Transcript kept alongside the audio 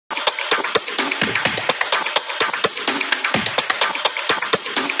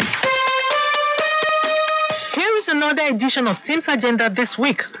another edition of T.H.E.M.E S Agenda this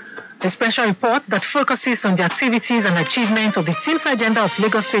week. A special report that focuses on the activities and achievements of the T.H.E.M.E S Agenda of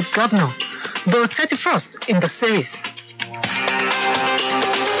Lagos State Governor, the 31st in the series.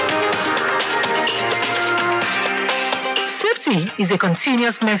 Safety is a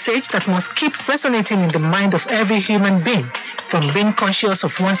continuous message that must keep resonating in the mind of every human being, from being conscious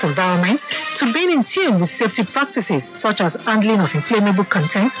of one's environment to being in tune with safety practices such as handling of inflammable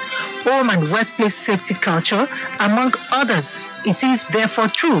contents, home and workplace safety culture, among others. It is therefore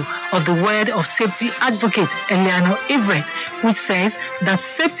true of the word of safety advocate Eleanor Everett, which says that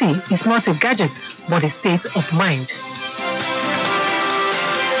safety is not a gadget but a state of mind.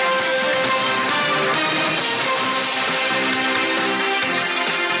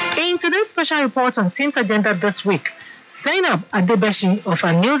 In today's special report on T.H.E.M.E S Agenda this week, Zainab Adebeshi of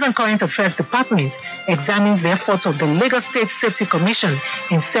our News and Current Affairs Department examines the efforts of the Lagos State Safety Commission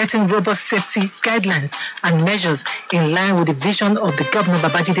in setting robust safety guidelines and measures in line with the vision of the Governor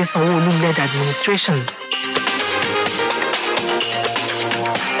Babajide Sanwo-Olu-led administration.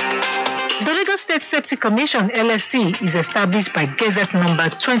 The Lagos State Safety Commission, LSC, is established by Gazette number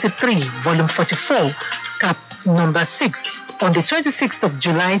 23, volume 44, cap number 6, on the 26th of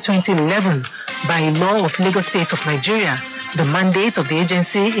July 2011 by law of Lagos State of Nigeria. The mandate of the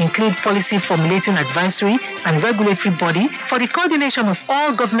agency include policy formulating advisory and regulatory body for the coordination of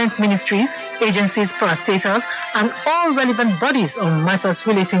all government ministries, agencies, parastatals, and all relevant bodies on matters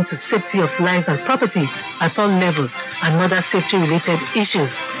relating to safety of lives and property at all levels and other safety-related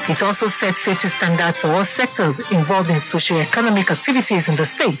issues. It also sets safety standards for all sectors involved in socio-economic activities in the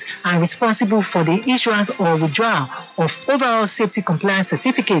state and responsible for the issuance or withdrawal of overall safety compliance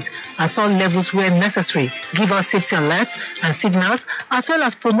certificates at all levels where necessary, give out safety alerts and signals, as well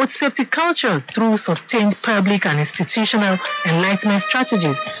as promote safety culture through sustained public and institutional enlightenment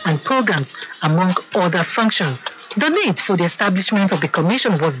strategies and programs, among other functions. The need for the establishment of the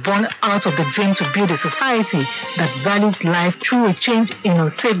commission was born out of the dream to build a society that values life through a change in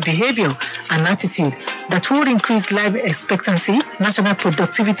unsafe behavior and attitude that would increase life expectancy, national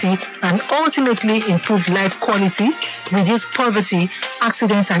productivity, and ultimately improve life quality, reduce poverty,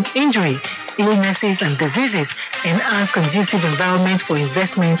 accidents and injury, illnesses and diseases, enhance conducive environment for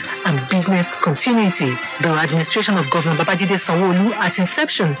investment and business continuity. The administration of Governor Babajide Sanwo-Olu at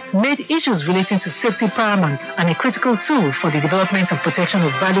inception made issues relating to safety paramount and a critical tool for the development and protection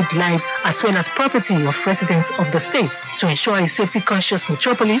of valued lives as well as property of residents of the state. To ensure a safety-conscious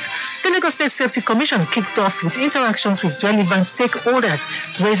metropolis, the Lagos State Safety Commission kicked off with interactions with relevant stakeholders,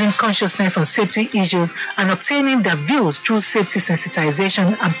 raising consciousness on safety issues and obtaining their views through safety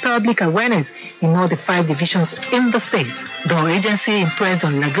sensitization and public awareness in all the 5 divisions in the state. The agency impressed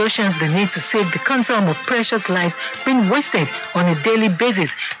on Lagosians the need to save the quantum of precious lives being wasted on a daily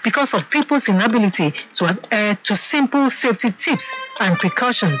basis because of people's inability to adhere to simple safety tips and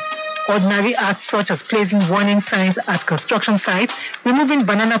precautions. Ordinary acts such as placing warning signs at construction sites, removing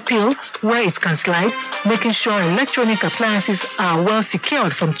banana peel where it can slide, making sure electronic appliances are well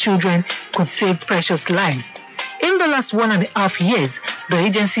secured from children could save precious lives. In the last 1.5 years, the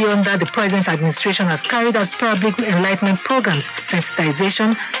agency under the present administration has carried out public enlightenment programs,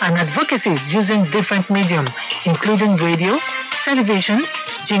 sensitization, and advocacies using different mediums, including radio, television,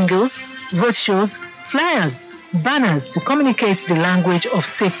 jingles, roadshows, flyers, banners to communicate the language of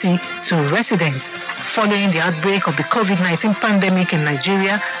safety to residents. Following the outbreak of the COVID-19 pandemic in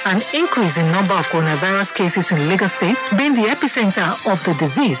Nigeria, an increase in number of coronavirus cases in Lagos State being the epicenter of the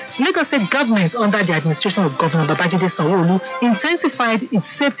disease, Lagos State government under the administration of Governor Babajide Sanwo-Olu intensified its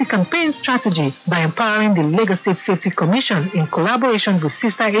safety campaign strategy by empowering the Lagos State Safety Commission in collaboration with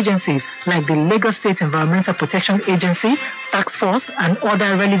sister agencies like the Lagos State Environmental Protection Agency, Task Force, and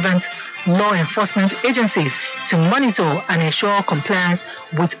other relevant law enforcement agencies to monitor and ensure compliance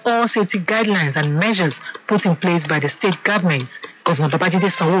with all safety guidelines and measures put in place by the state government. Governor Babajide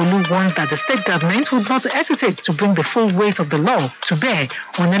Sanwo-Olu warned that the state government would not hesitate to bring the full weight of the law to bear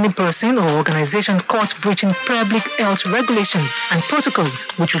on any person or organization caught breaching public health regulations and protocols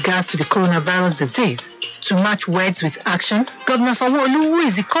with regards to the coronavirus disease. To match words with actions, Governor Sanwo-Olu, who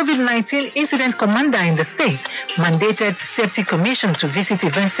is the COVID-19 incident commander in the state, mandated the Safety Commission to visit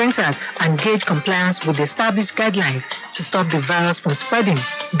event centers and gauge compliance with the established guidelines to stop the virus from spreading.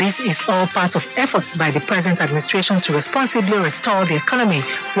 This is all part of efforts by the present administration to responsibly restore the economy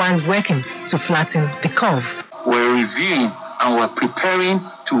while working to flatten the curve. We're reviewing and we're preparing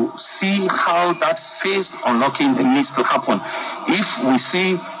to see how that phase unlocking needs to happen. If we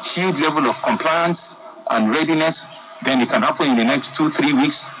see huge level of compliance and readiness, then it can happen in the next 2-3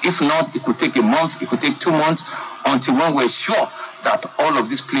 weeks. If not, it could take a month, it could take 2 months, until when we're sure that all of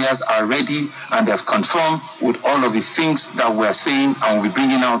these players are ready and they've confirmed with all of the things that we're saying and we'll be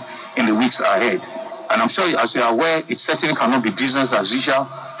bringing out in the weeks ahead. And I'm sure, as you are aware, it certainly cannot be business as usual.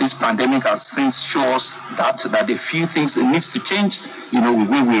 This pandemic has since shown us that a few things needs to change. The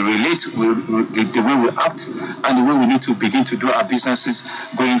way we relate, the way we act, and the way we need to begin to do our businesses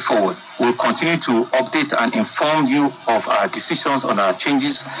going forward. We'll continue to update and inform you of our decisions on our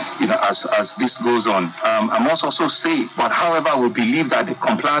changes, as this goes on. I must also say, but however, we believe that the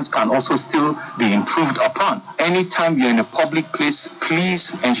compliance can also still be improved upon. Anytime you're in a public place,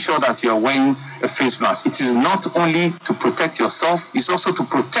 please ensure that you're wearing a face mask. It is not only to protect yourself, it's also to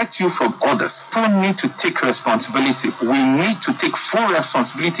protect you from others. We need to take responsibility. We need to take full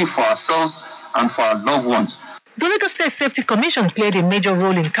responsibility for ourselves and for our loved ones. The Lagos State Safety Commission played a major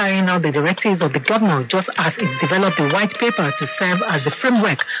role in carrying out the directives of the governor, just as it developed the white paper to serve as the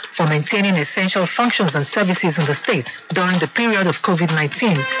framework for maintaining essential functions and services in the state during the period of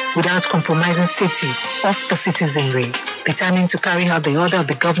COVID-19 without compromising safety of the citizenry. Determined to carry out the order of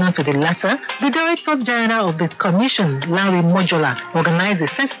the governor to the latter, the Director General of the Commission, Larry Mojola, organized a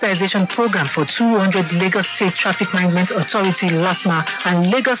sensitization program for 200 Lagos State Traffic Management Authority, LASMA,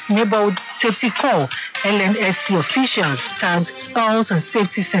 and Lagos Neighborhood Safety Corps, LNSC officials tagged health and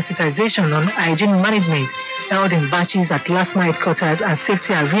safety sensitization on hygiene management held in batches at LASMA headquarters and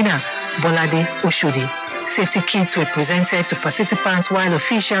Safety Arena, Bolade, Oshodi. Safety kits were presented to participants while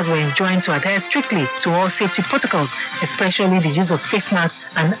officials were enjoined to adhere strictly to all safety protocols, especially the use of face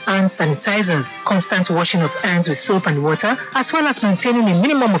masks and hand sanitizers, constant washing of hands with soap and water, as well as maintaining a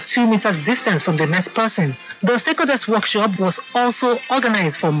minimum of 2 meters distance from the next person. The stakeholders workshop was also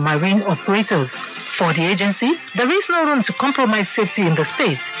organized for marine operators. For the agency, there is no room to compromise safety in the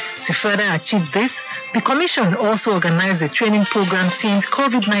state. To further achieve this, the Commission also organized a training program themed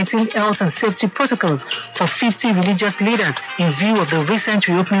COVID-19 health and safety protocols for 50 religious leaders in view of the recent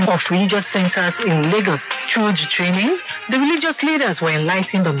reopening of religious centers in Lagos. Through the training, the religious leaders were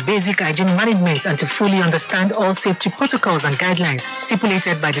enlightened on basic hygiene management and to fully understand all safety protocols and guidelines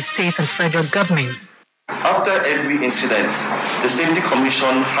stipulated by the state and federal governments. After every incident, the Safety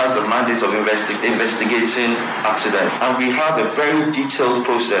Commission has the mandate of investigating accidents, and we have a very detailed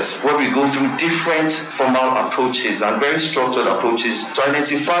process where we go through different formal approaches and very structured approaches to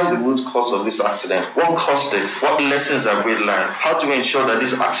identify the root cause of this accident, what caused it, what lessons have we learned, how to ensure that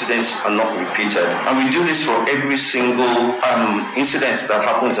these accidents are not repeated. And we do this for every single incident that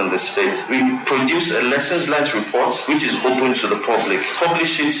happens in the state. We produce a lessons learned report which is open to the public,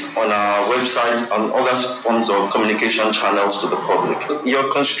 publish it on our website and other forms of communication channels to the public.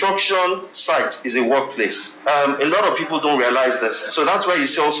 Your construction site is a workplace. A lot of people don't realize this. So that's why you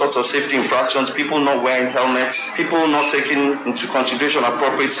see all sorts of safety infractions, people not wearing helmets, people not taking into consideration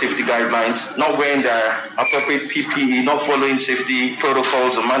appropriate safety guidelines, not wearing their appropriate PPE, not following safety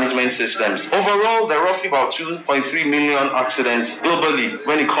protocols or management systems. Overall, there are roughly about 2.3 million accidents globally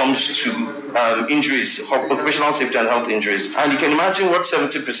when it comes to injuries, occupational safety and health injuries. And you can imagine what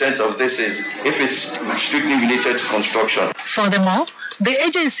 70% of this is if it's strictly related to construction. Furthermore, the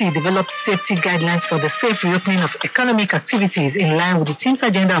agency developed safety guidelines for the safe reopening of economic activities in line with the T.H.E.M.E.S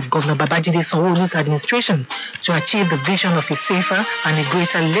Agenda of Governor Babajide Sanwo-Olu's administration to achieve the vision of a safer and a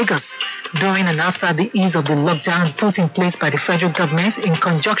greater Lagos. During and after the ease of the lockdown put in place by the federal government in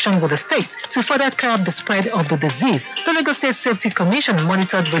conjunction with the state to further curb the spread of the disease, the Lagos State Safety Commission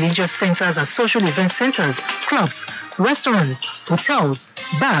monitored religious centers and social event centers, clubs, restaurants, hotels,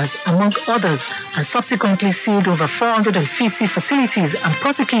 bars, among others, and subsequently sealed over 450 facilities and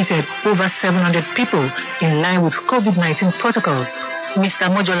prosecuted over 700 people in line with COVID-19 protocols.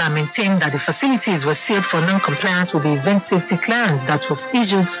 Mr. Mojola maintained that the facilities were sealed for non-compliance with the event safety clearance that was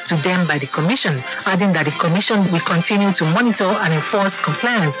issued to them by the Commission, adding that the Commission will continue to monitor and enforce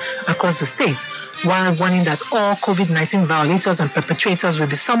compliance across the state, while warning that all COVID-19 violators and perpetrators will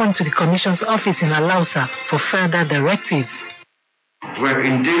be summoned to the Commission's office in Alausa for further directives. We're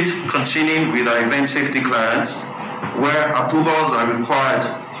indeed continuing with our event safety clearance, where approvals are required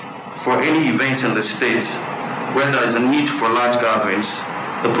for any event in the state where there is a need for large gatherings.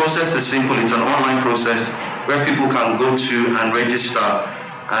 The process is simple. It's an online process where people can go to and register,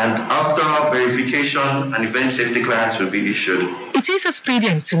 and after verification, an event safety clearance will be issued. It is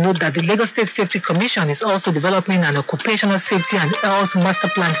expedient to note that the Lagos State Safety Commission is also developing an occupational safety and health master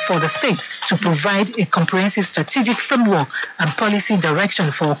plan for the state to provide a comprehensive strategic framework and policy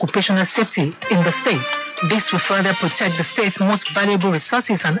direction for occupational safety in the state. This will further protect the state's most valuable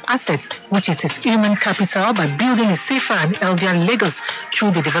resources and assets, which is its human capital, by building a safer and healthier Lagos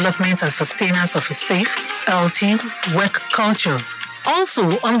through the development and sustenance of a safe, healthy work culture. Also,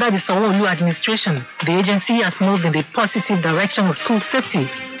 under the Sanwo-Olu administration, the agency has moved in the positive direction of school safety.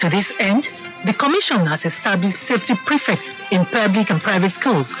 To this end, the Commission has established safety prefects in public and private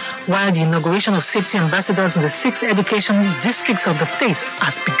schools, while the inauguration of safety ambassadors in the 6 education districts of the state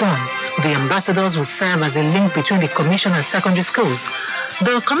has begun. The ambassadors will serve as a link between the Commission and secondary schools.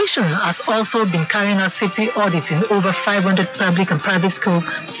 The Commission has also been carrying out safety audits in over 500 public and private schools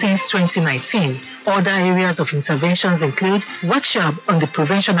since 2019. Other areas of interventions include workshop on the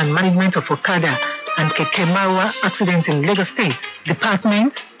prevention and management of Okada and Keke Marwa accidents in Lagos State,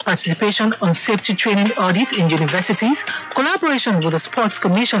 departments, participation on safety training audit in universities, collaboration with the Sports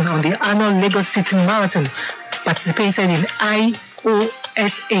Commission on the annual Lagos City Marathon, participated in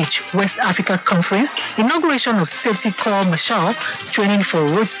IOSH West Africa Conference, inauguration of Safety Corps Marshal, training for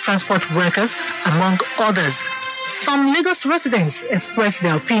road transport workers, among others. Some Lagos residents expressed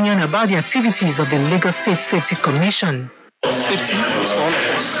their opinion about the activities of the Lagos State Safety Commission. Safety is for all of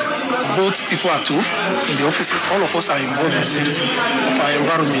us. Both people at home, in the offices, all of us are involved in safety of our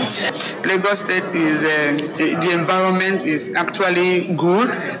environment. Lagos State is, the environment is actually good,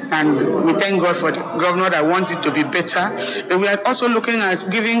 and we thank God for the governor that wants it to be better. But we are also looking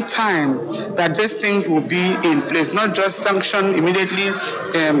at giving time that these things will be in place, not just sanction immediately,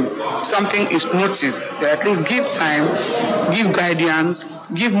 something is noticed. At least give time, give guidance,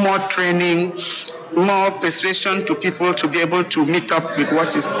 give more training, more persuasion to people to be able to meet up with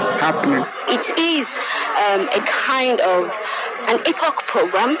what is happening. It is a kind of an epoch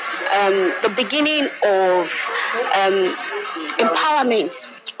program, the beginning of empowerment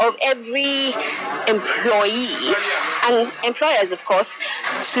of every employee and employers, of course,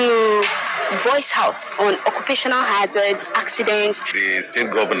 to voice out on occupational hazards, accidents. The state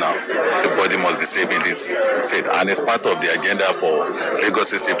governor, everybody must be safe in this state, and it's part of the agenda for Lagos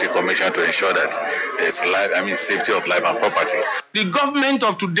State Safety Commission to ensure that there's safety of life and property. The government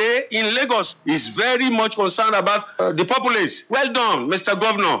of today in Lagos is very much concerned about the populace. Well done, Mr.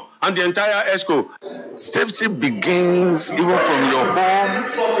 Governor, and the entire ESCO. Safety begins even from your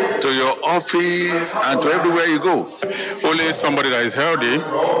home to your office and to everywhere you go. Only somebody that is healthy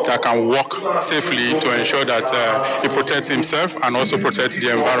that can walk safely to ensure that he protects himself and also protects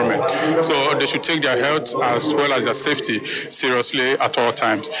the environment. So they should take their health as well as their safety seriously at all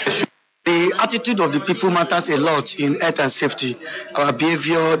times. The attitude of the people matters a lot in health and safety. Our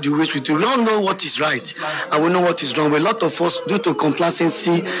behavior, the ways we do. We don't know what is right and we know what is wrong. But a lot of us, due to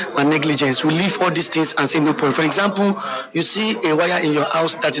complacency and negligence, we leave all these things and say no problem. For example, you see a wire in your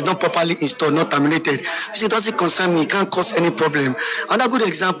house that is not properly installed, not terminated. You say, it doesn't concern me, it can't cause any problem. Another good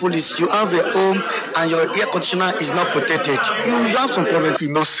example is you have a home and your air conditioner is not protected. You have some problems. If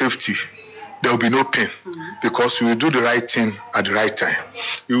you know safety, there will be no pain because you will do the right thing at the right time.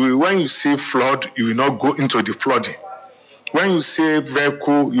 When you see flood, you will not go into the flooding. When you see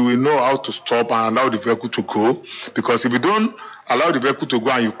vehicle, you will know how to stop and allow the vehicle to go, because if you don't allow the vehicle to go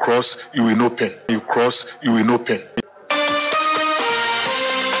and you cross, you will no pain. You cross, you will no pain.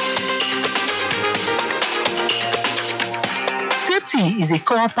 Safety is a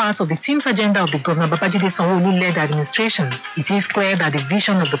core part of the T.H.E.M.E.S Agenda of the Governor Babajide Sanwo-Olu-led administration. It is clear that the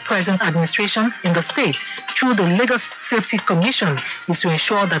vision of the present administration in the state through the Lagos Safety Commission is to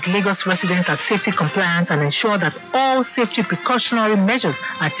ensure that Lagos residents are safety compliant and ensure that all safety precautionary measures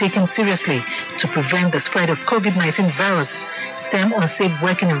are taken seriously to prevent the spread of COVID-19 virus, stem unsafe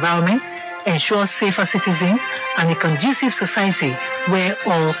working environments, ensure safer citizens, and a conducive society where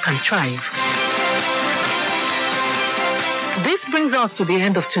all can thrive. This brings us to the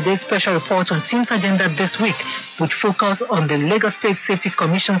end of today's special report on T.H.E.M.E.S Agenda this week, which focus on the Lagos State Safety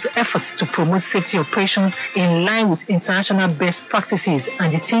Commission's efforts to promote safety operations in line with international best practices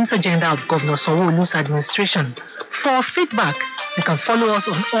and the T.H.E.M.E.S Agenda of Governor Sanwo-Olu's administration. For feedback, you can follow us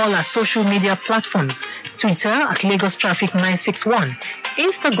on all our social media platforms: Twitter at Lagos Traffic 961,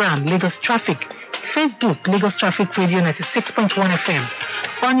 Instagram Lagos Traffic, Facebook Lagos Traffic Radio 96.1 FM.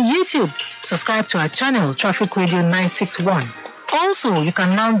 On YouTube, subscribe to our channel Traffic Radio 961. Also, you can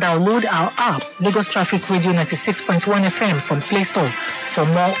now download our app Lagos Traffic Radio 96.1 FM from Play Store for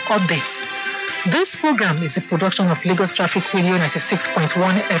more updates. This program is a production of Lagos Traffic Radio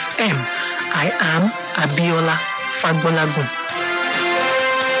 96.1 FM. I am Abiola Fagbolagun.